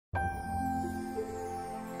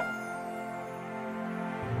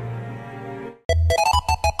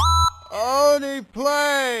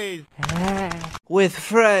OneyPlays! With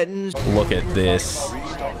friends. Look at this.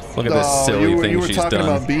 Look at this silly thing she's done. You were talking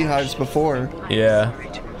about beehives before. Yeah.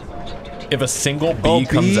 If a single bee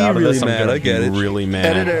comes out of this, I'm gonna be really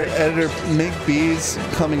mad. Editor, make bees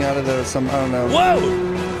coming out of the I don't know. Whoa!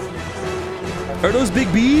 Are those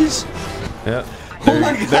big bees? Yeah.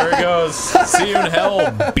 There it goes. See you in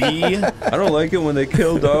hell, bee. I don't like it when they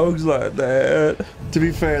kill dogs like that. To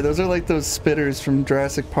be fair, those are like those spitters from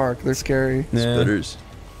Jurassic Park. They're scary. Yeah. Spitters.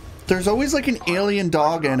 There's always like an alien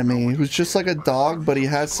dog enemy who's just like a dog, but he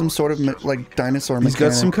has some sort of like dinosaur mechanic. He's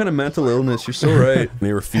got some kind of mental illness. You're so right. And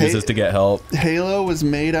he refuses to get help. Halo was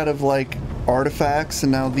made out of like artifacts,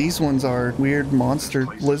 and now these ones are weird monster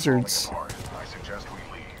lizards.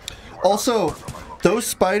 Also, those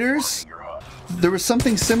spiders, there was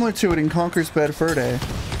something similar to it in Conker's Bad Fur Day.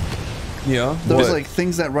 Yeah? Those like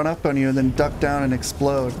things that run up on you and then duck down and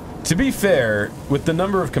explode. To be fair, with the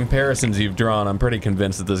number of comparisons you've drawn, I'm pretty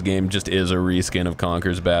convinced that this game just is a reskin of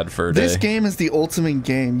Conker's Bad Fur Day. This game is the ultimate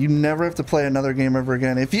game. You never have to play another game ever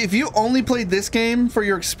again. If you only played this game for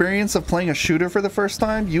your experience of playing a shooter for the first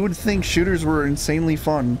time, you would think shooters were insanely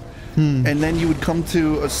fun. And then you would come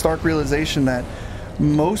to a stark realization that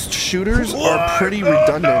most shooters are pretty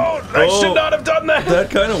redundant. No, I should not have done that. That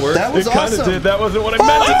kind of worked. That was awesome. It kind of did. That wasn't what I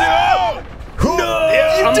meant to do. No!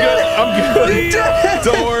 Yeah, I'm good. I'm good. You did it.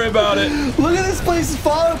 Don't worry about it. Look at this place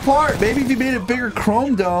falling apart. Maybe if you made a bigger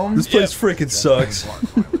chrome dome. This place freaking sucks.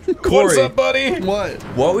 Corey, what's up, buddy?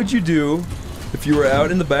 What would you do if you were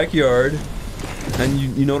out in the backyard and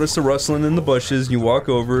you notice a rustling in the bushes and you walk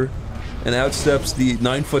over and out steps the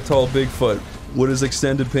 9-foot-tall Bigfoot with his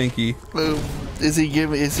extended pinky? Is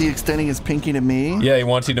he extending his pinky to me? Yeah, he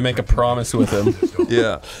wants you to make a promise with him.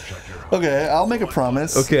 Yeah. Okay, I'll make a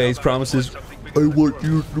promise. Okay, his promise is, I want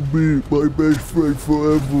you to be my best friend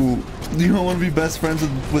forever. You don't want to be best friends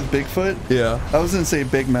with Bigfoot? Yeah. I was gonna say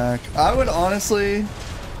Big Mac. I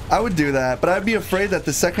would do that, but I'd be afraid that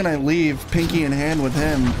the second I leave pinky in hand with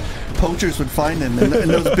him, poachers would find him, and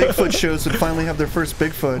those Bigfoot shows would finally have their first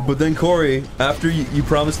Bigfoot. But then Corey, after you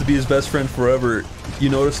promise to be his best friend forever, you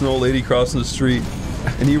notice an old lady crossing the street,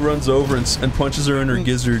 and he runs over and punches her in her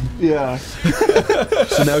gizzard. Yeah.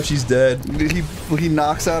 So now she's dead. He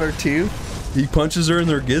knocks out her tooth. He punches her in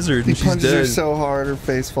her gizzard and she's dead. He punches her so hard her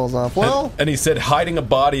face falls off. Well, and he said hiding a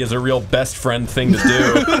body is a real best friend thing to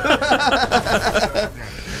do.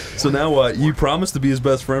 So now what? You promised to be his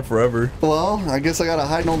best friend forever. Well, I guess I gotta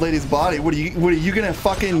hide an old lady's body. What are you gonna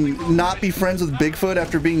fucking not be friends with Bigfoot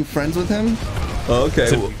after being friends with him? Okay.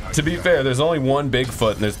 To be fair, there's only one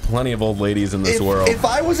Bigfoot, and there's plenty of old ladies in this world. If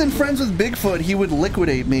I wasn't friends with Bigfoot, he would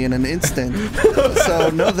liquidate me in an instant. So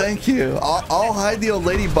no, thank you. I'll hide the old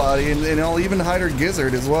lady body, and I'll even hide her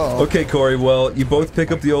gizzard as well. Okay, Corey. Well, you both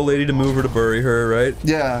pick up the old lady to move her to bury her, right?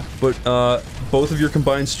 Yeah. But both of your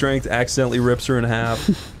combined strength accidentally rips her in half,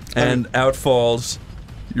 and out falls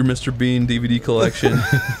your Mr. Bean DVD collection.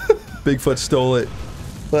 Bigfoot stole it.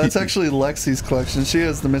 Well, that's actually Lexi's collection. She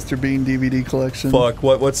has the Mr. Bean DVD collection. Fuck,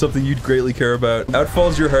 what's something you'd greatly care about? Out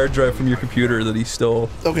falls your hard drive from your computer that he stole.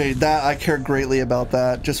 Okay, that I care greatly about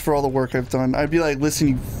that, just for all the work I've done. I'd be like, listen,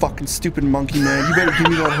 you fucking stupid monkey man, you better give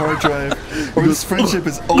me that hard drive, or this friendship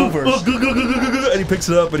is over. And he picks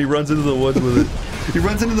it up and he runs into the woods with it. He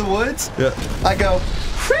runs into the woods? Yeah. I go,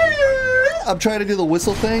 I'm trying to do the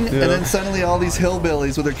whistle thing, and then suddenly all these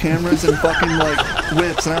hillbillies with their cameras and fucking like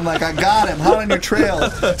whips, and I'm like, I got him, hot on your trail,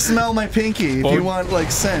 smell my pinky if you want like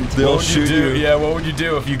scent. They'll shoot you. Yeah, what would you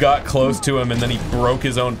do if you got close to him and then he broke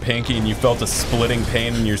his own pinky and you felt a splitting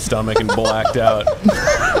pain in your stomach and blacked out?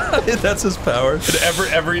 That's his power.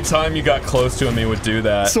 Every time you got close to him, he would do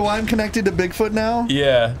that. So I'm connected to Bigfoot now?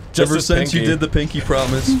 Yeah, just ever since you did the pinky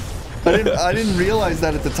promise. I didn't realize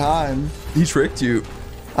that at the time. He tricked you.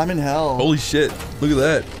 I'm in hell. Holy shit. Look at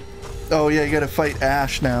that. Oh yeah, you gotta fight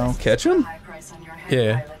Ash now. Catch him?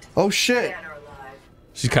 Yeah. Oh shit.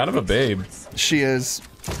 She's kind of a babe. She is.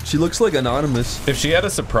 She looks like Anonymous. If she had a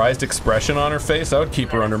surprised expression on her face, I would keep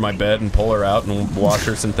her under my bed and pull her out and watch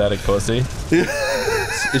her synthetic pussy.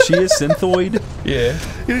 Is she a synthoid? Yeah.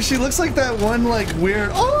 You know, she looks like that one like weird,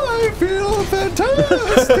 oh, I feel fantastic.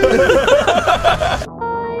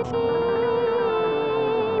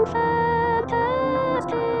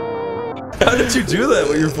 How did you do that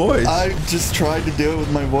with your voice? I just tried to do it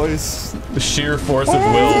with my voice. The sheer force of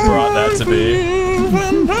will brought that to be.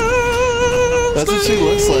 That's what she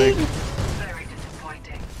looks like.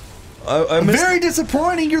 Very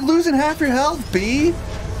disappointing. You're losing half your health, B.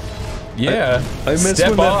 Yeah. I missed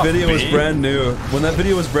when that video was brand new. When that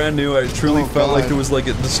video was brand new, I truly felt like there was like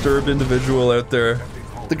a disturbed individual out there.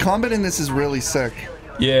 The combat in this is really sick.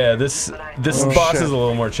 Yeah, this boss is a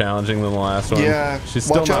little more challenging than the last one. Yeah, she's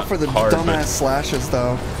still watch out for the hard, dumbass slashes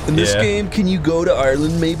though. In this game, can you go to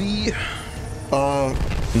Ireland maybe?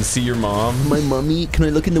 And see your mom. My mommy? Can I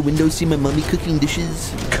look in the window, see my mommy cooking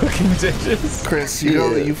dishes? Cooking dishes? Chris,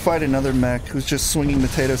 you fight another mech who's just swinging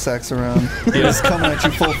potato sacks around. He's coming at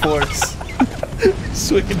you full force.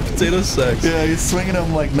 Swinging potato sacks. Yeah, he's swinging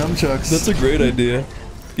them like nunchucks. That's a great idea.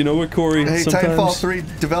 You know what, Corey? Hey, Titanfall 3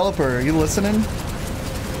 developer, are you listening?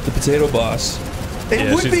 The potato boss.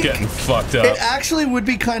 She's getting fucked up. It actually would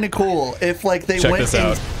be kind of cool if, like, they Check went this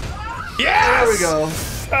out. Yes! There we go.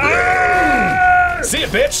 See ya,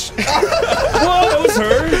 bitch! Whoa, that was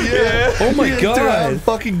her? Yeah. Oh my god. I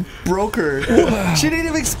fucking broke her. She didn't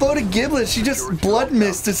even explode a giblet. She just blood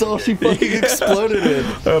mist is all she fucking exploded in.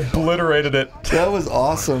 Obliterated it. That was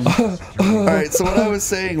awesome. Alright, so what I was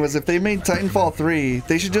saying was if they made Titanfall 3,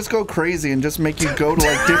 they should just go crazy and just make you go to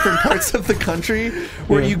like different parts of the country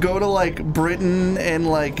where you go to like Britain and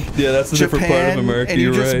like that's a different part of America, and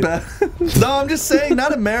you you're just right. No, I'm just saying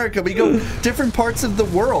not America, but you go different parts of the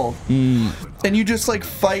world. And you just like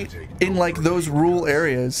fight in like those rural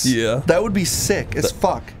areas. Yeah. That would be sick as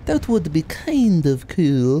fuck. That would be kind of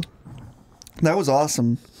cool. That was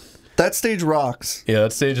awesome. That stage rocks. Yeah,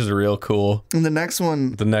 that stage is real cool. And the next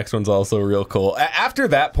one... The next one's also real cool. After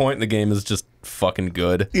that point, the game is just fucking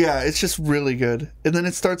good. Yeah, it's just really good. And then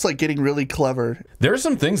it starts like getting really clever. There are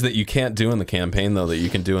some things that you can't do in the campaign, though, that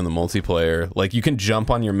you can do in the multiplayer. Like, you can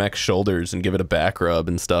jump on your mech's shoulders and give it a back rub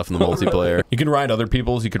and stuff in the multiplayer. Really? You can ride other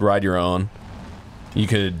people's, you could ride your own. You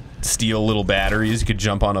could steal little batteries. You could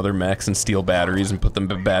jump on other mechs and steal batteries and put the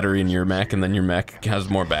battery in your mech, and then your mech has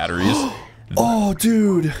more batteries. Oh,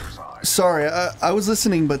 dude. Sorry, I was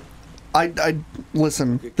listening, but I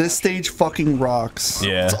listen. This stage fucking rocks.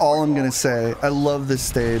 Yeah. That's all I'm gonna say. I love this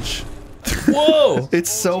stage. Whoa! It's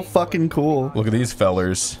so fucking cool. Look at these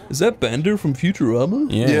fellers. Is that Bender from Futurama?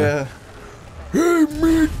 Yeah. Hey,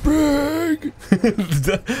 meatbag!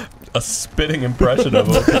 A spitting impression of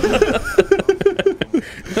him.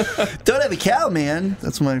 Don't have a cow, man.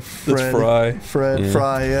 That's my Fred. That's Fry.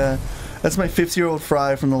 Fry, yeah. That's my 50-year-old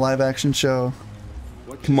Fry from the live-action show.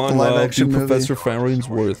 Come on, live-action movie. Professor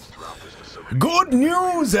Farnsworth. Good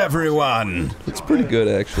news, everyone! It's pretty good,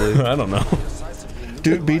 actually. I don't know.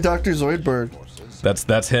 Dude, be Dr. Zoidberg.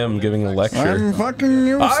 That's him giving a lecture. I'm fucking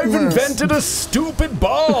useless. I've invented a stupid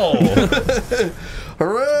ball!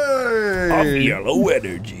 Hooray! Of yellow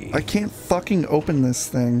energy. I can't fucking open this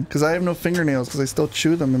thing because I have no fingernails because I still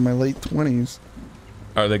chew them in my late 20s.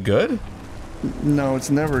 Are they good? No, it's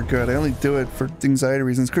never good. I only do it for anxiety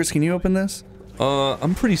reasons. Chris, can you open this?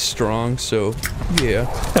 I'm pretty strong, so yeah.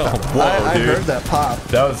 Oh, whoa, I dude. heard that pop.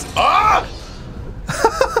 That was... Ah!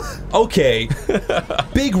 Okay.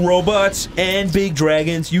 Big robots and big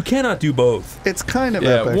dragons. You cannot do both. It's kind of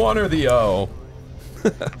Yeah, epic. one or the O.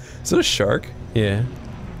 Is that a shark? Yeah.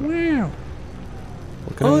 Wow.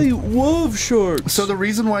 I love sharks. So the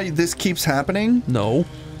reason why this keeps happening No.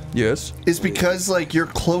 Yes. is because like you're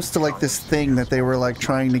close to like this thing that they were like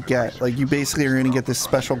trying to get. Like you basically are going to get this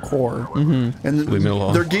special core. And Leave me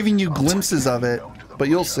alone. they're giving you glimpses of it, but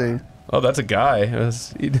you'll see. Oh, that's a guy.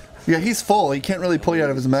 Yeah, he's full. He can't really pull you out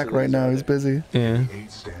of his mech right now. He's busy. Yeah.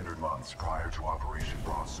 8 standard months prior to Operation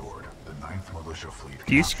Broadsword, the 9th Militia Fleet...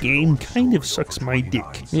 This game kind of sucks my dick.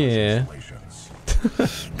 Yeah.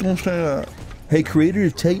 Don't say that. Hey, creator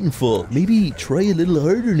of Titanfall, maybe try a little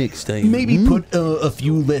harder next time. Maybe put a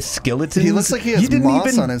few less skeletons. He looks like he has you didn't moss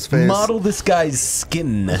even on his face. model this guy's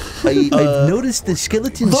skin. I've noticed the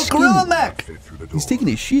skeleton The skin. gorilla mech! He's taking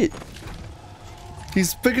his shit.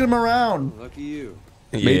 He's picking him around.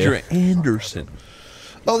 Major Anderson.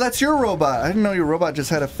 Oh, that's your robot. I didn't know your robot just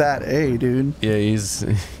had a fat A, dude. Yeah,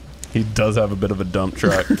 he does have a bit of a dump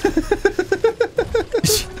truck.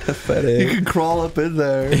 Fat You egg. can crawl up in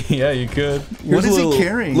there. Yeah, you could. What is Here's he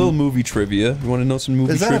carrying? Little movie trivia. You want to know some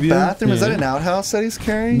movie Is that trivia? a bathroom? Is that Yeah. an outhouse that he's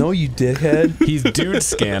carrying? No, you dickhead. He's dude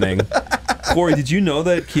scanning. Corey, did you know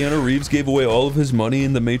that Keanu Reeves gave away all of his money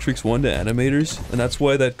in The Matrix 1 to animators? And that's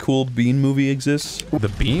why that cool Bean movie exists? The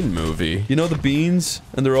Bean movie. You know the beans?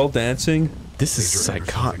 And they're all dancing? This is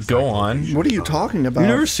psychotic. Go on. What are you talking about? You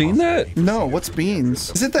never seen that? No, what's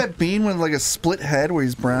beans? Is it that bean with like a split head where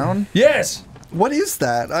he's brown? Yes! What is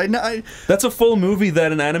that? I That's a full movie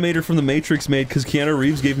that an animator from The Matrix made because Keanu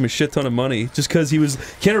Reeves gave him a shit ton of money. Just because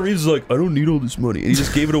Keanu Reeves was like, I don't need all this money. And he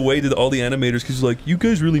just gave it away to all the animators because he's like, you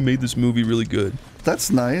guys really made this movie really good.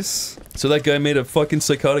 that's nice. So that guy made a fucking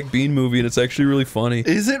psychotic Bean movie and it's actually really funny.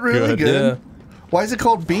 Is it really good? Yeah. Why is it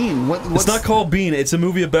called Bean? What's It's not called Bean. It's a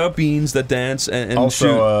movie about beans that dance and shoot.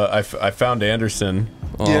 Also, I found Anderson.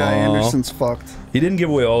 Yeah, Aw. Anderson's fucked. He didn't give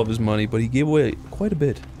away all of his money, but he gave away quite a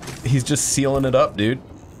bit. He's just sealing it up, dude.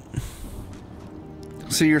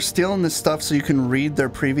 So you're stealing this stuff so you can read their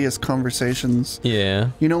previous conversations. Yeah.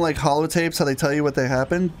 You know, like holotapes, how they tell you what they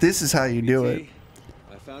happened? This is how you do it.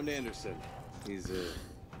 I found Anderson.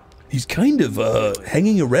 He's kind of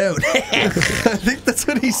hanging around. I think that's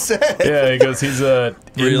what he said. Yeah, he goes, he's in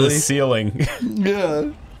Really? the ceiling.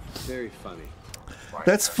 Yeah. Very funny.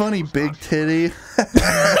 That's funny, big titty.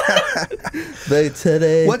 They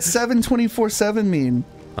today. What's 7/24/7 mean?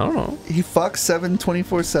 I don't know. He fucks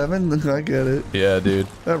 7/24/7? I get it. Yeah, dude.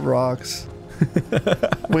 That rocks.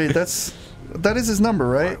 Wait, that is his number,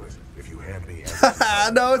 right? If you hand me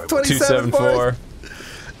No, it's 27 274.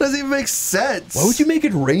 Doesn't even make sense. Why would you make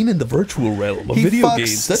it rain in the virtual realm of He video fucks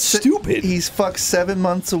games? That's se- stupid. He's fucked 7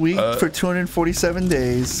 months a week for 247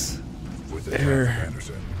 days. with the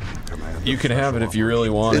Anderson, You can have it if you really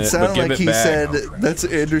want It it, but sounded give like it he back. said that's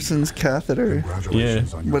Anderson's catheter.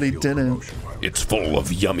 Congratulations on your but he field didn't. promotion, Riley. It's full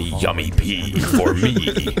of yummy, yummy pee for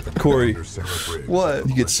me. Corey, Sarah Briggs. What?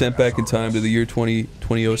 you get sent back in time to the year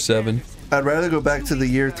 2007. I'd rather go back to the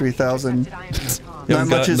year 3000. You Not haven't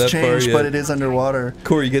much gotten has that far changed, yet. but it is underwater.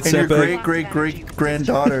 Corey, you get And your sent back.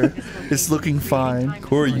 great-great-great-granddaughter is looking fine.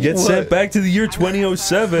 Corey, you get What? sent back to the year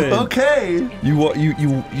 2007. Okay.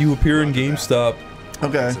 You appear in GameStop.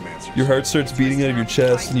 Okay. Your heart starts beating out of your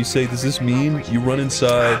chest, and you say, "Does this mean?" You run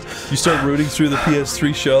inside. You start rooting through the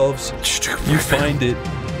PS3 shelves. You find it.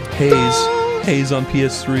 Haze on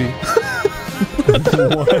PS3.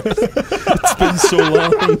 It's been so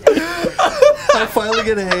long. I finally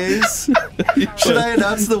get a haze. Should I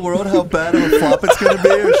announce to the world how bad of a flop it's gonna be,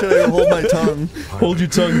 or should I hold my tongue? Hold your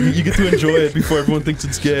tongue. You get to enjoy it before everyone thinks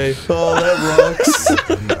it's gay. Oh, that rocks.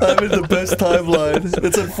 I'm in the best timeline.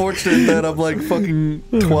 It's unfortunate that I'm like fucking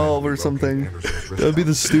 12 or something. That'd be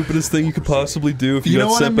the stupidest thing you could possibly do if you, You know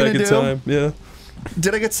got what sent I'm back gonna in do? time. Yeah.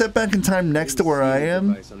 Did I get set back in time next to where I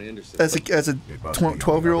am Advice on Anderson. as a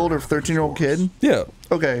 12-year-old or 13-year-old kid? Yeah.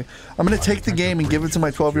 Okay, I'm gonna take the game and give it to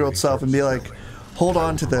my 12-year-old self and be like, hold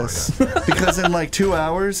on to this, because in like 2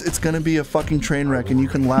 hours it's gonna be a fucking train wreck and you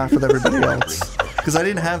can laugh with everybody else. Because I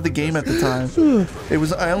didn't have the game at the time.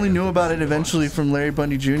 I only knew about it eventually from Larry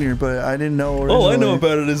Bundy Jr., but I didn't know originally. All I know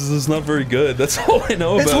about it is it's not very good. That's all I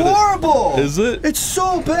know It's about it. horrible! Is it? It's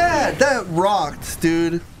so bad! That rocked,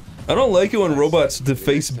 dude. I don't like it when robots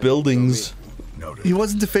deface buildings. He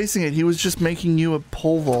wasn't defacing it, he was just making you a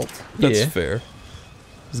pole vault. That's Yeah. fair.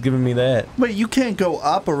 He's giving me that. Wait, you can't go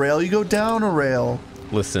up a rail, you go down a rail.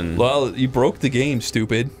 Listen, Well, you broke the game,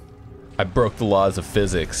 stupid. I broke the laws of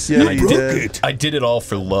physics. Yeah, and I you did did. I did it all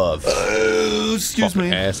for love. Excuse Fucking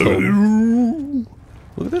me. asshole.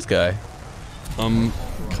 Look at this guy.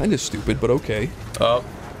 Kind of stupid, but okay. Oh,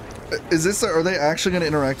 Is this, are they actually gonna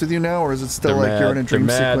interact with you now, or is it still They're like you're in a mad. They're dream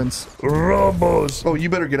mad. sequence? Robos. Oh, you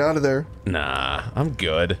better get out of there. nah, I'm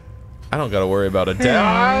good. I don't gotta worry about a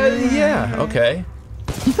death. Yeah, okay.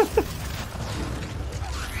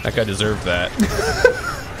 That guy deserved that.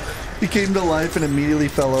 He came to life and immediately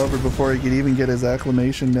fell over before he could even get his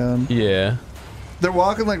acclamation down. Yeah, They're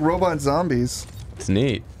walking like robot zombies. it's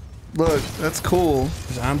neat. Look, that's cool.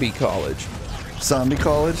 Zombie college. Zombie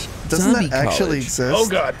college? Doesn't Zombie that actually college. exist? Oh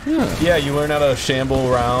god. Yeah, you learn how to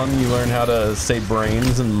shamble around. You learn how to say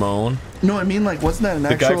brains and moan. No, I mean, like, wasn't that an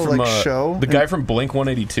actual like show? The guy from Blink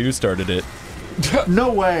 182 started it.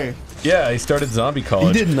 No way. Yeah, he started Zombie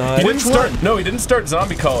College. He did not. He didn't Which start. one? No, he didn't start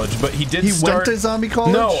Zombie College, but he did He start. went to zombie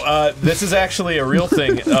college? No, this is actually a real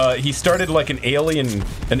thing. He started like an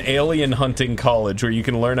alien hunting college where you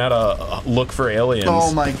can learn how to look for aliens.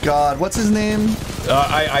 Oh my god. What's his name?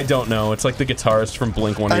 I don't know. It's like the guitarist from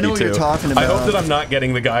Blink 182. I know what you're talking I hope about. that I'm not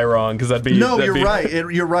getting the guy wrong because that'd be. No, that'd you're be- right.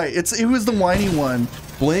 You're right. It was the whiny one.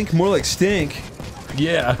 Blink, more like stink.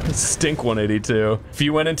 Yeah, Stink 182. If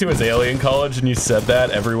you went into his alien college and you said that,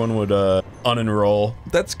 everyone would unenroll.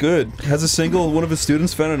 That's good. Has a single one of his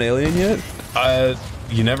students found an alien yet?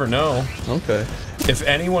 You never know. Okay. If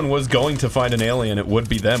anyone was going to find an alien, it would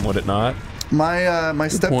be them, would it not? My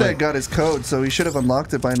stepdad point. got his code, so he should have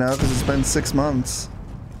unlocked it by now because it's been 6 months.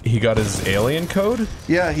 He got his alien code?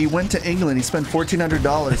 Yeah, he went to England. He spent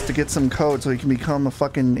 $1,400 to get some code so he can become a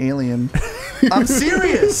fucking alien. I'm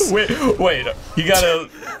serious. Wait, you gotta...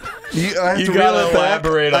 I have You to gotta reel it back.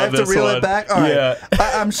 elaborate I on have to this reel one. it back. All right.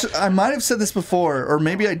 Yeah. I might have said this before, or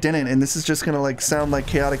maybe I didn't, and this is just gonna like sound like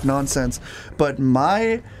chaotic nonsense. But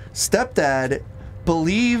my stepdad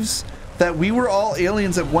believes that we were all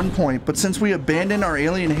aliens at one point, but since we abandoned our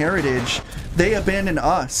alien heritage, they abandoned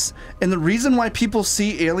us. And the reason why people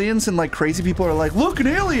see aliens and like crazy people are like, look, an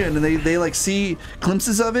alien, and they like see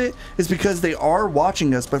glimpses of it, is because they are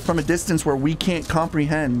watching us, but from a distance where we can't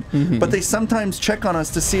comprehend. But they sometimes check on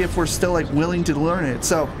us to see if we're still like willing to learn it.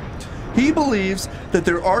 So he believes that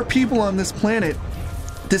there are people on this planet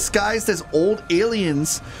disguised as old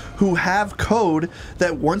aliens who have code,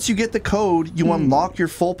 that once you get the code, you unlock your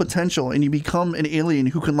full potential and you become an alien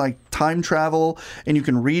who can like time travel, and you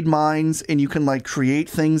can read minds, and you can like create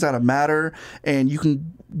things out of matter, and you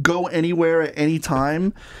can go anywhere at any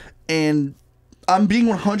time. And I'm being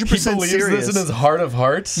 100% serious. He believes this in his heart of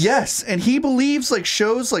hearts? Yes, and he believes like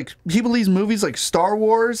shows like, he believes movies like Star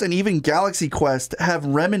Wars and even Galaxy Quest have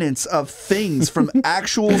remnants of things from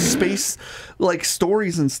actual space like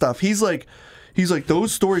stories and stuff. He's like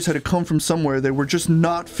those stories had to come from somewhere. They were just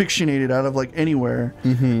not fictionated out of like anywhere.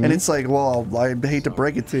 And it's like, well, I hate to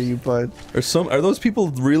break it to you, but are those people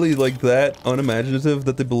really like that unimaginative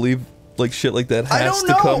that they believe like shit like that has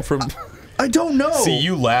to come from? I don't know. See,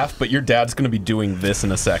 you laugh, but your dad's going to be doing this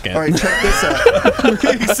in a second. All right, check this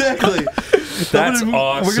out. Exactly. That's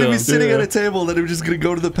awesome. We're going to be sitting at a table that are just going to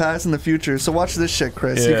go to the past and the future. So watch this shit,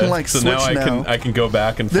 Chris. You can like so switch now. I can go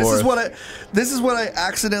back and forth. This is what I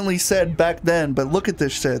accidentally said back then, but look at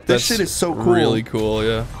this shit. This shit is so cool. Really cool,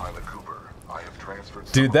 yeah.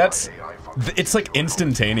 Dude, it's like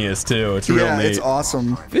instantaneous too. It's real neat. It's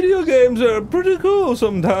awesome. Video games are pretty cool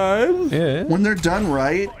sometimes. Yeah. When they're done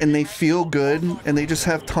right and they feel good and they just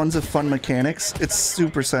have tons of fun mechanics, it's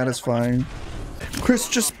super satisfying. Chris,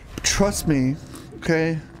 just trust me,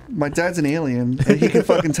 okay? My dad's an alien, and he can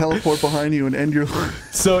fucking teleport behind you and end your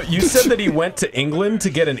life. So you said that he went to England to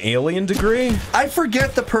get an alien degree? I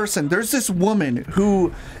forget the person. There's this woman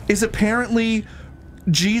who is apparently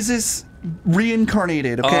Jesus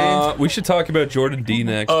reincarnated, okay? We should talk about Jordan D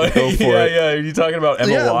next. Go for it. Yeah. Are you talking about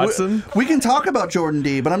Emma Watson? We can talk about Jordan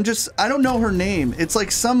D, but I don't know her name. It's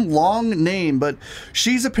like some long name, but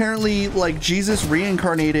she's apparently like Jesus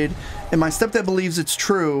reincarnated, and my stepdad believes it's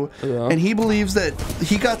true, and he believes that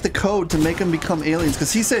he got the code to make them become aliens,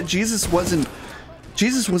 because he said Jesus was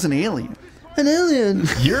an alien. An alien.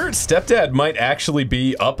 Your stepdad might actually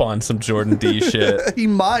be up on some Jordan D shit. He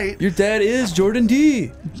might. Your dad is Jordan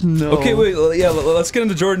D. No. Okay, wait. Yeah, let's get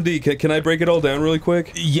into Jordan D. Can I break it all down really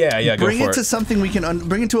quick? Yeah. Go for it. Bring it to something we can.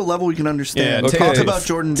 Bring it to a level we can understand. Yeah, Talk about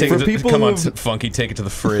Jordan D. For people come on, Funky, take it to the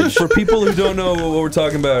fridge. For people who don't know what we're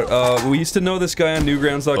talking about, we used to know this guy on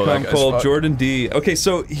Newgrounds.com called Jordan D. Okay,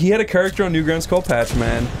 so he had a character on Newgrounds called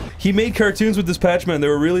Patchman. He made cartoons with this Patchman. They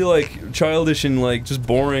were really like childish and like just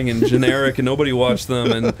boring and generic, and nobody watched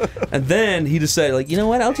them. And then he decided, like, you know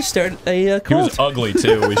what? I'll just start a cult. He was ugly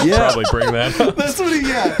too. We should probably bring that up. That's what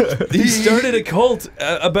he started a cult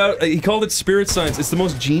about. He called it Spirit Science. It's the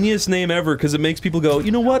most genius name ever because it makes people go,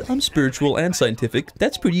 you know what? I'm spiritual and scientific.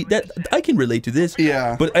 That's pretty. I can relate to this.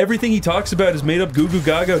 Yeah. But everything he talks about is made up goo goo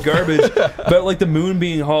gaga garbage about like the moon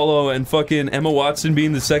being hollow and fucking Emma Watson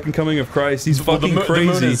being the second coming of Christ. He's fucking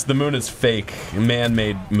crazy. The moon is fake.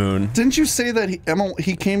 Man-made moon. Didn't you say that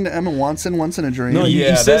he came to Emma Watson once in a dream? No,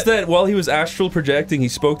 he says that while he was astral projecting, he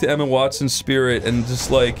spoke to Emma Watson's spirit and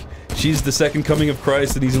just like she's the second coming of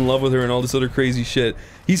Christ and he's in love with her and all this other crazy shit.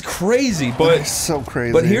 He's crazy, but he's so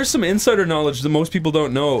crazy. But here's some insider knowledge that most people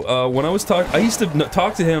don't know. When I used to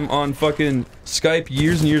talk to him on fucking Skype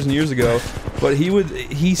years and years and years ago. But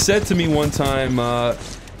he said to me one time,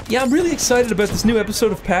 "Yeah, I'm really excited about this new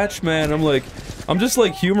episode of Patchman." I'm just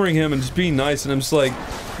like humoring him and just being nice, and I'm just like,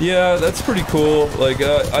 "Yeah, that's pretty cool. Like,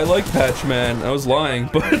 I like Patchman." I was lying,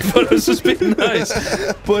 but I was just being nice.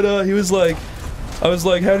 But he was like, I was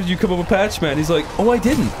like, "How did you come up with Patchman?" He's like, "Oh, I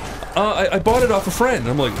didn't. I bought it off a friend."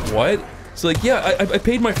 I'm like, "What?" It's like, "Yeah, I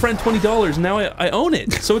paid my friend $20, and now I own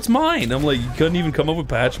it, so it's mine." I'm like, "You couldn't even come up with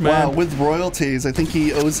Patchman?" Wow, with royalties, I think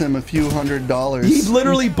he owes him a few $100s. He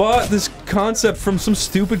literally bought this concept from some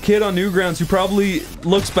stupid kid on Newgrounds who probably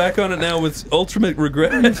looks back on it now with ultimate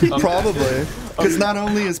regret. Probably. Because not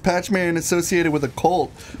only is Patchman associated with a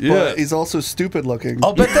cult, but he's also stupid looking.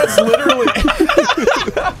 I'll bet that's literally...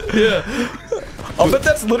 Yeah. I'll bet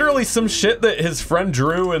that's literally some shit that his friend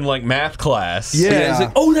drew in like math class. Yeah, he's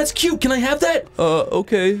like, "Oh, that's cute. Can I have that?"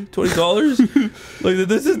 Okay, $20. Like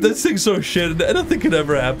this thing's so shit. I don't think it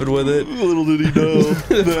ever happened with it. Little did he know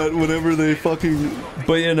that whenever they fucking.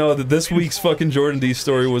 But you know that this week's fucking Jordan D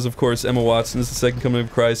story was, of course, Emma Watson's The Second Coming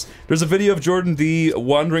of Christ. There's a video of Jordan D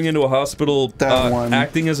wandering into a hospital,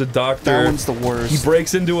 acting as a doctor. That one's the worst. He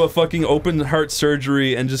breaks into a fucking open heart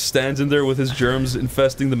surgery and just stands in there with his germs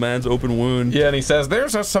infesting the man's open wound. Yeah, and he says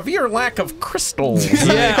there's a severe lack of crystals.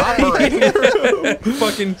 Yeah,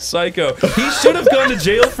 fucking psycho. He should have gone to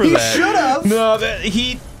jail for He that. should have. No,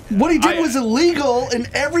 What he did was illegal in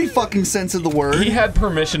every fucking sense of the word. he had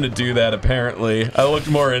permission to do that. Apparently, I looked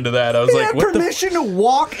more into that. I was He like, had what the? permission to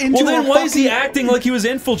walk into. Well, then a why is he fucking- acting like he was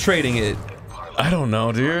infiltrating it? I don't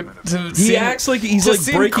know, dude. He acts like he's to like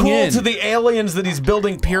seem breaking cool in. to the aliens that he's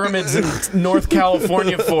building pyramids in North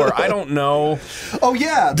California for. I don't know. Oh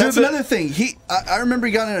yeah, that's Dude, another thing. I remember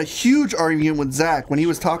he got in a huge argument with Zach when he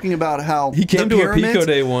was talking about how He came the to a Pico pyramids-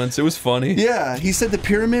 Day once. It was funny. Yeah, he said the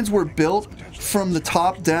pyramids were built from the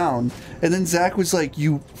top down, and then Zach was like,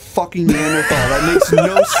 "You fucking Neanderthal, that makes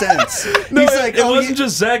no sense." No, He's it, like, it "Oh, wasn't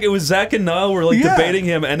just Zach. It was Zach and Niall were like Yeah. debating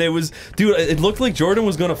him, and it was, dude. It looked like Jordan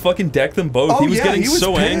was gonna fucking deck them both. Oh he was yeah, getting he was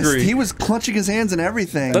so pissed. angry. He was clenching his hands and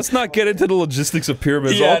everything. Let's not get into the logistics of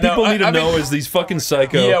pyramids. Yeah, All people no, need to I know mean- is these fucking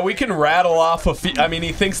psycho. Yeah, we can rattle off a few. I mean,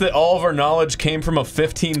 he thinks that all of our knowledge came from a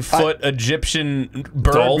 15-foot Egyptian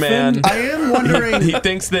birdman. I am wondering. He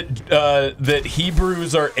thinks that that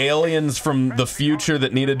Hebrews are aliens from the future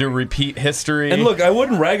that needed to repeat history. And look, I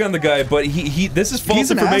wouldn't rag on the guy, but he this is false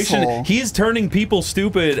He's an information. asshole. He is turning people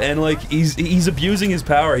stupid, and like he's abusing his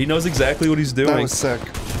power. He knows exactly what he's doing. That was sick.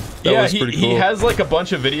 That yeah, was pretty cool. he has like a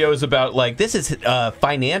bunch of videos about like this is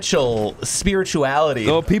financial spirituality.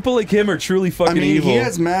 Oh, people like him are truly fucking I mean, evil. he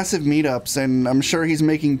has massive meetups, and I'm sure he's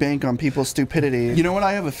making bank on people's stupidity. You know what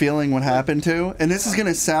I have a feeling what happened to? And this is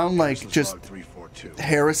gonna sound like just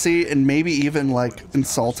heresy and maybe even like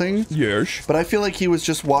insulting. Yes. But I feel like he was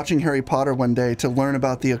just watching Harry Potter one day to learn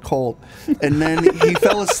about the occult, and then he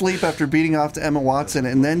fell asleep after beating off to Emma Watson,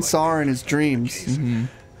 and then saw her in his dreams.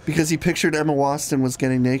 Because he pictured Emma Watson was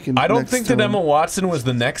getting naked. I don't next think to that him. Emma Watson was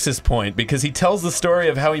the nexus point, because he tells the story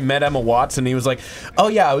of how he met Emma Watson. He was like, "Oh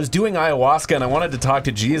yeah, I was doing ayahuasca and I wanted to talk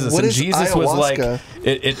to Jesus." What and is Jesus was like, ayahuasca?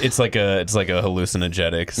 "It's like a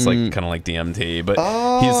hallucinogenic. It's like kind of like DMT." But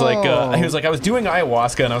Oh. he's like, he was like, "I was doing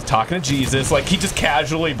ayahuasca and I was talking to Jesus." Like he just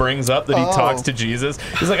casually brings up that he talks to Jesus.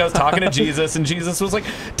 He's like, "I was talking to Jesus," and Jesus was like,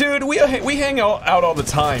 "Dude, we hang out all the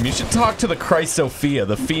time. You should talk to the Christ Sophia,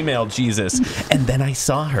 the female Jesus." And then I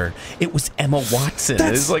saw her. It was Emma Watson.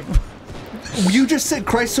 It's like. You just said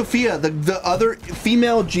Christ Sophia, the other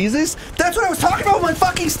female Jesus? That's what I was talking about with my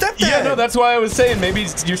fucking stepdad! Yeah, no, that's why I was saying maybe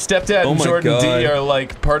your stepdad Oh and my Jordan God. D are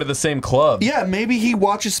like part of the same club. Yeah, maybe he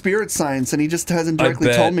watches Spirit Science and he just hasn't directly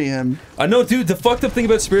bet. told me him. I know, dude. The fucked up thing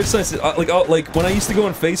about Spirit Science, is, like when I used to go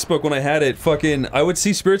on Facebook when I had it, fucking, I would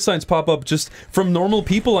see Spirit Science pop up just from normal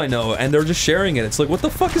people I know, and they're just sharing it. It's like, what the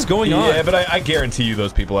fuck is going on? Yeah, but I guarantee you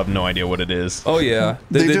those people have no idea what it is. Oh yeah,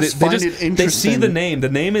 They just find it They see interesting. the name. The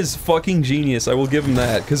name is fucking genius. I will give them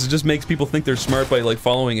that because it just makes people think they're smart by like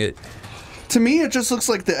following it. To me, it just looks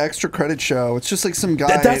like the extra credit show. It's just like some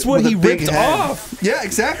guy. That's what with he a big ripped head. off. Yeah,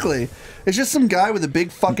 exactly. It's just some guy with a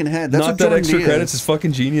big fucking head. That's Not what that Jordan extra D credits is. is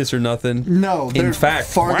fucking genius or nothing. No, they're in fact,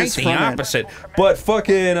 farthest right from the it. opposite. But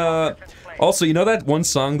fucking also, you know that one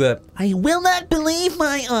song that I will not believe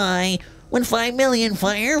my eye when 5 million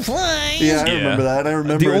fireflies. Yeah, I remember that. I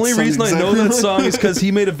remember. the it only sung reason I know exactly that like song is because he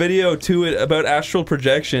made a video to it about astral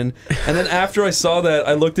projection, and then after I saw that,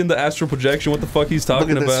 I looked into astral projection. What the fuck he's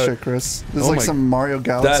talking Look at this about? shit, Chris. This is Oh like my- some Mario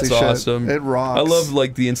Galaxy That's shit. awesome. It rocks. I love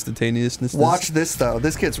like the instantaneousness. Watch this though.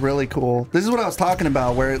 This gets really cool. This is what I was talking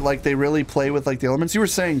about, where like they really play with like the elements. You were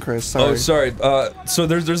saying, Chris. Sorry. Oh, sorry. So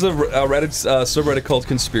there's a Reddit subreddit called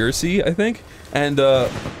Conspiracy, I think, and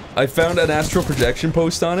I found an astral projection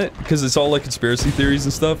post on it because it's all like conspiracy theories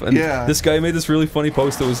and stuff. And Yeah. this guy made this really funny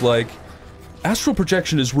post that was like, "Astral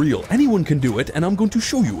projection is real. Anyone can do it, and I'm going to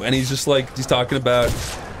show you." And he's just like, he's talking about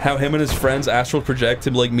how him and his friends astral project to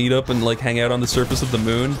like meet up and like hang out on the surface of the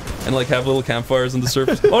moon and like have little campfires on the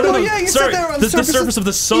surface. Oh no, no, yeah, you sorry, said they were on the surface of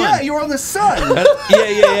the sun. Yeah, you were on the sun.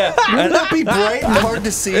 Yeah. Wouldn't that be bright and hard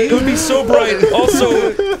to see? It would be so bright. Also,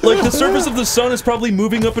 like the surface of the sun is probably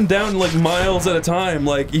moving up and down like miles at a time.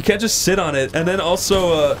 Like you can't just sit on it. And then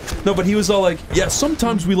also, no, but he was all like, "Yeah,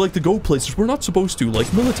 sometimes we like to go places we're not supposed to,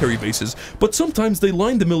 like military bases. But sometimes they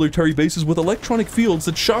line the military bases with electronic fields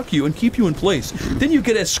that shock you and keep you in place. Then you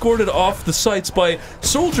get escorted off the sites by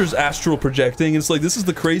soldiers astral projecting. It's like this is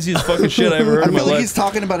the craziest fucking shit I ever heard I in my feel like life. he's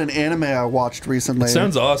talking about an anime I watched recently.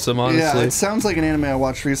 Sounds awesome, honestly. Yeah, it sounds like an anime I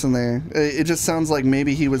watched recently. It just sounds like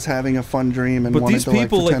maybe he was having a fun dream and But wanted these to,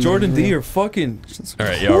 people like pretend Jordan it was D real. are fucking. All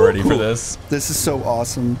right, y'all ready for this? This is so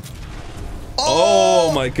awesome.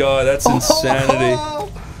 Oh my god, that's insanity.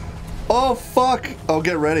 Oh fuck! Oh,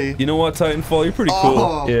 get ready. You know what, Titanfall? You're pretty cool.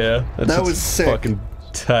 Oh, Yeah, that's That just was sick. Fucking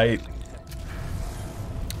tight.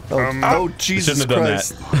 oh Jesus Shouldn't have done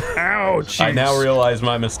Christ! that. Ouch. I now realize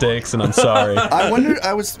my mistakes, and I'm sorry.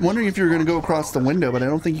 I was wondering if you were gonna go across the window, but I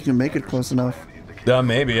don't think you can make it close enough.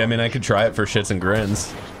 Maybe. I mean, I could try it for shits and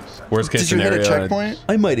grins. Worst case Did you scenario. hit a checkpoint?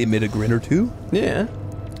 I might emit a grin or two. Yeah.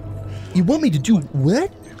 You want me to do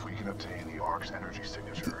what? If we can obtain the Ark's energy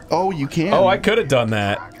signature. Oh, you can. Oh, I could have done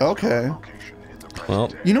that. Okay. Location in the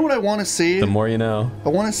Well, You know what I want to see? the more you know. I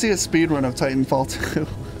want to see a speedrun of Titanfall 2.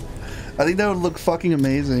 I think that would look fucking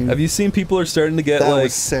amazing. Have you seen people are starting to get that like,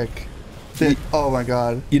 was sick. Oh my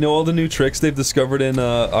god. you know, all the new tricks they've discovered in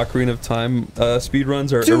Ocarina of Time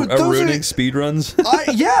speedruns are Dude, those ruining are- speedruns.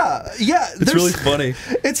 Yeah. It's really funny.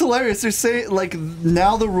 It's hilarious. They're saying like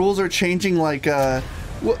now the rules are changing. Like,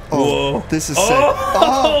 Whoa. this is sick.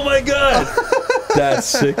 Oh my god, that's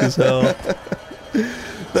sick as hell.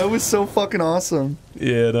 That was so fucking awesome.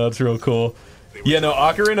 Yeah, no, it's real cool. Yeah, no,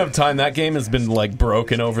 Ocarina of Time, that game has been, like,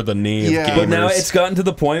 broken over the knee of Yeah. gamers. But now it's gotten to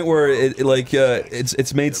the point where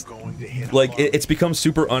it's made like it's become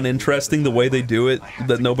super uninteresting the way they do it,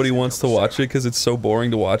 that nobody wants to watch it because it's so boring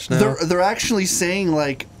to watch now. They're actually saying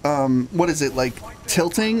like what is it, like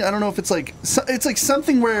tilting? I don't know if it's like it's like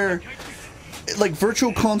something where like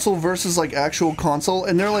virtual console versus like actual console,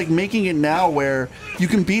 and they're like making it now where you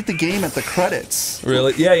can beat the game at the credits.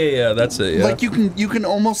 Really? Yeah. That's it. Yeah. Like you can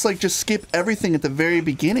almost like just skip everything at the very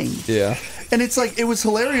beginning. Yeah. And it's like, it was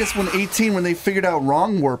hilarious when they figured out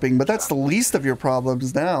wrong warping, but that's the least of your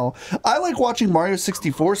problems now. I like watching Mario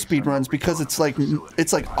 64 speedruns because it's like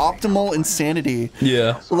optimal insanity.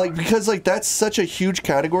 Yeah. Like, because like that's such a huge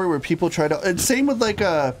category where people try to, and same with like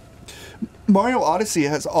Mario Odyssey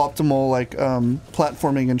has optimal like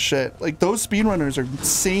platforming and shit. Like those speedrunners are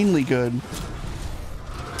insanely good.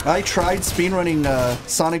 I tried speedrunning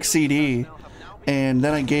Sonic CD, and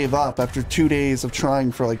then I gave up after 2 days of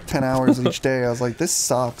trying for like 10 hours each day. I was like, this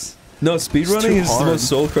sucks. No, It's too speedrunning is the hard. most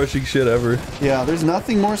soul-crushing shit ever. Yeah, there's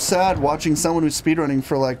nothing more sad watching someone who's speedrunning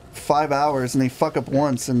for like 5 hours and they fuck up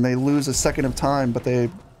once and they lose a second of time, but Yeah,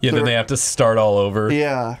 then they have to start all over.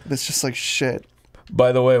 Yeah, it's just like shit.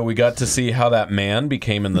 By the way, we got to see how that man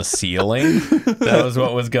became in the ceiling. That was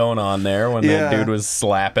what was going on there when Yeah. that dude was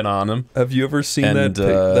slapping on him. Have you ever seen And,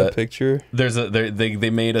 that picture? They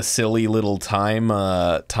made a silly little time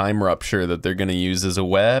rupture that they're gonna use as a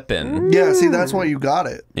weapon. Yeah, see, that's why you got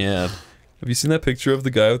it. Yeah. Have you seen that picture of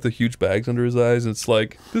the guy with the huge bags under his eyes? And it's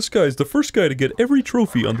like, this guy's the first guy to get every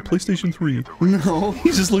trophy on the PlayStation 3. No.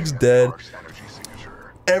 He just looks dead. Ark's energy signature.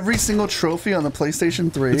 Every single trophy on the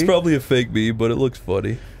PlayStation 3. It's probably a fake meme, but it looks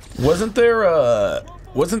funny. Wasn't there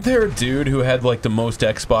a dude who had like the most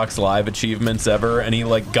Xbox Live achievements ever, and he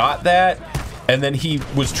like got that, and then he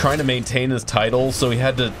was trying to maintain his title, so he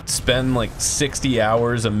had to spend like 60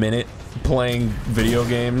 hours a minute playing video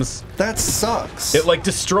games. That sucks. It like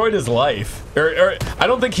destroyed his life. Or I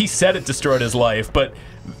don't think he said it destroyed his life, but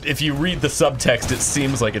if you read the subtext, it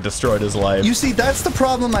seems like it destroyed his life. You see, that's the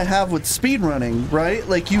problem I have with speedrunning, right?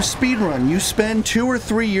 Like, you speedrun, you spend 2 or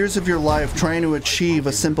 3 years of your life trying to achieve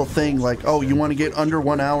a simple thing, like, oh, you want to get under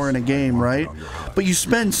 1 hour in a game, right? But you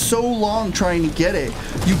spend so long trying to get it.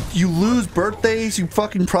 You lose birthdays, you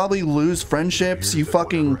fucking probably lose friendships, you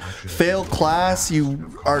fucking fail class,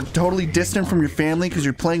 you are totally distant from your family because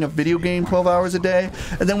you're playing a video game 12 hours a day,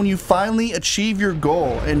 and then when you finally achieve your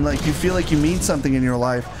goal and, like, you feel like you mean something in your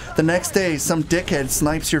life, the next day some dickhead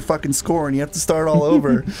snipes your fucking score and you have to start all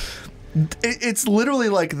over. It's literally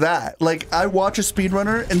like that. Like, I watch a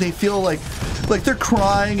speedrunner and they feel like they're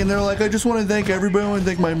crying and they're like, I just want to thank everybody. I want to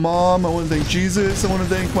thank my mom. I want to thank Jesus. I want to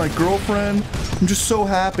thank my girlfriend. I'm just so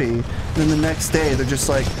happy. And then the next day they're just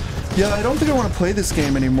like, yeah, I don't think I want to play this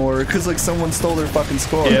game anymore because like someone stole their fucking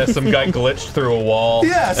score. Yeah, some guy glitched through a wall.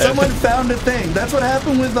 Yeah, someone found a thing. That's what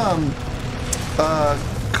happened with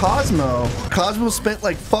Cosmo. Cosmo spent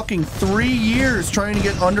like fucking 3 years trying to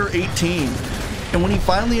get under 18. And when he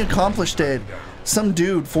finally accomplished it, some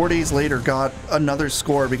dude 4 days later got another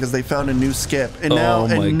score because they found a new skip. And now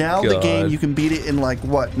the game, you can beat it in like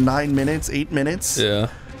what, 9 minutes, 8 minutes? Yeah.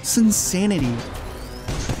 It's insanity.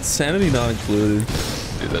 Sanity not included.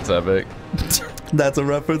 Dude, that's epic. That's a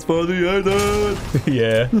reference for the edit.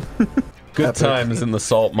 Yeah. Good Epic. times in the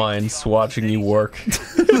salt mines watching you work.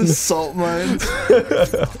 The salt mines.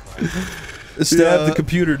 Stab Yeah. the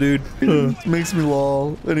computer, dude. Makes me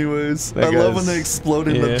lol. Anyways, That I love when guy's- they explode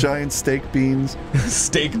into yeah. giant steak beans.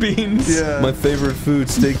 Steak beans? Yeah. My favorite food,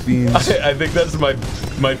 steak beans. I think that's my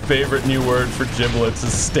favorite new word for giblets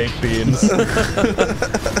is steak beans.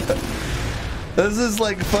 This is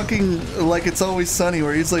like fucking like It's Always Sunny,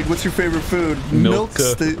 where he's like, "What's your favorite food?" Milk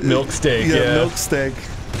steak. steak, yeah. milk steak.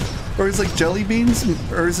 Or he's like jelly beans,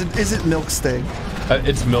 or is it milk steak?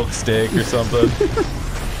 It's milk steak or something.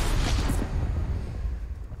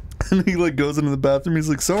 And he like goes into the bathroom. He's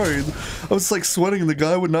like, "Sorry, I was like sweating, and the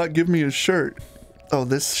guy would not give me his shirt." Oh,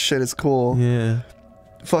 this shit is cool. Yeah.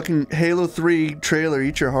 Fucking Halo 3 trailer,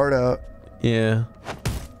 eat your heart out. Yeah.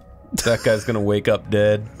 That guy's gonna wake up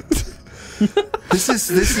dead. This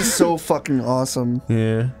is so fucking awesome.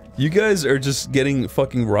 Yeah. You guys are just getting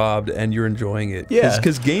fucking robbed and you're enjoying it. Yeah.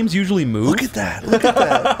 Because games usually move. Look at that. Look at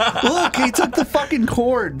that. Look, he took the fucking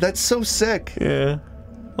cord. That's so sick. Yeah.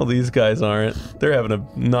 Well, these guys aren't. They're having a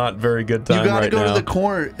not very good time You gotta right go now. to the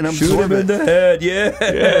corner and Shoot absorb him in it. the head, yes.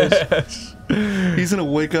 Yes. He's gonna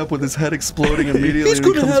wake up with his head exploding immediately He's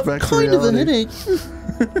when he gonna comes have back to kind of a reality.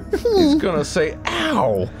 headache. He's gonna say,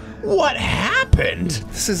 "Ow! What happened?"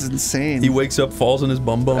 This is insane. He wakes up, falls on his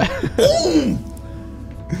bum bum.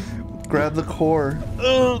 Grab the core.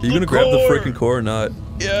 Are you gonna grab the freaking core or not?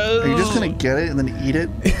 Yeah. Are you just gonna get it and then eat it?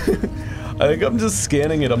 I think I'm just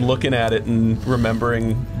scanning it. I'm looking at it and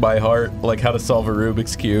remembering by heart, like how to solve a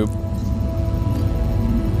Rubik's Cube.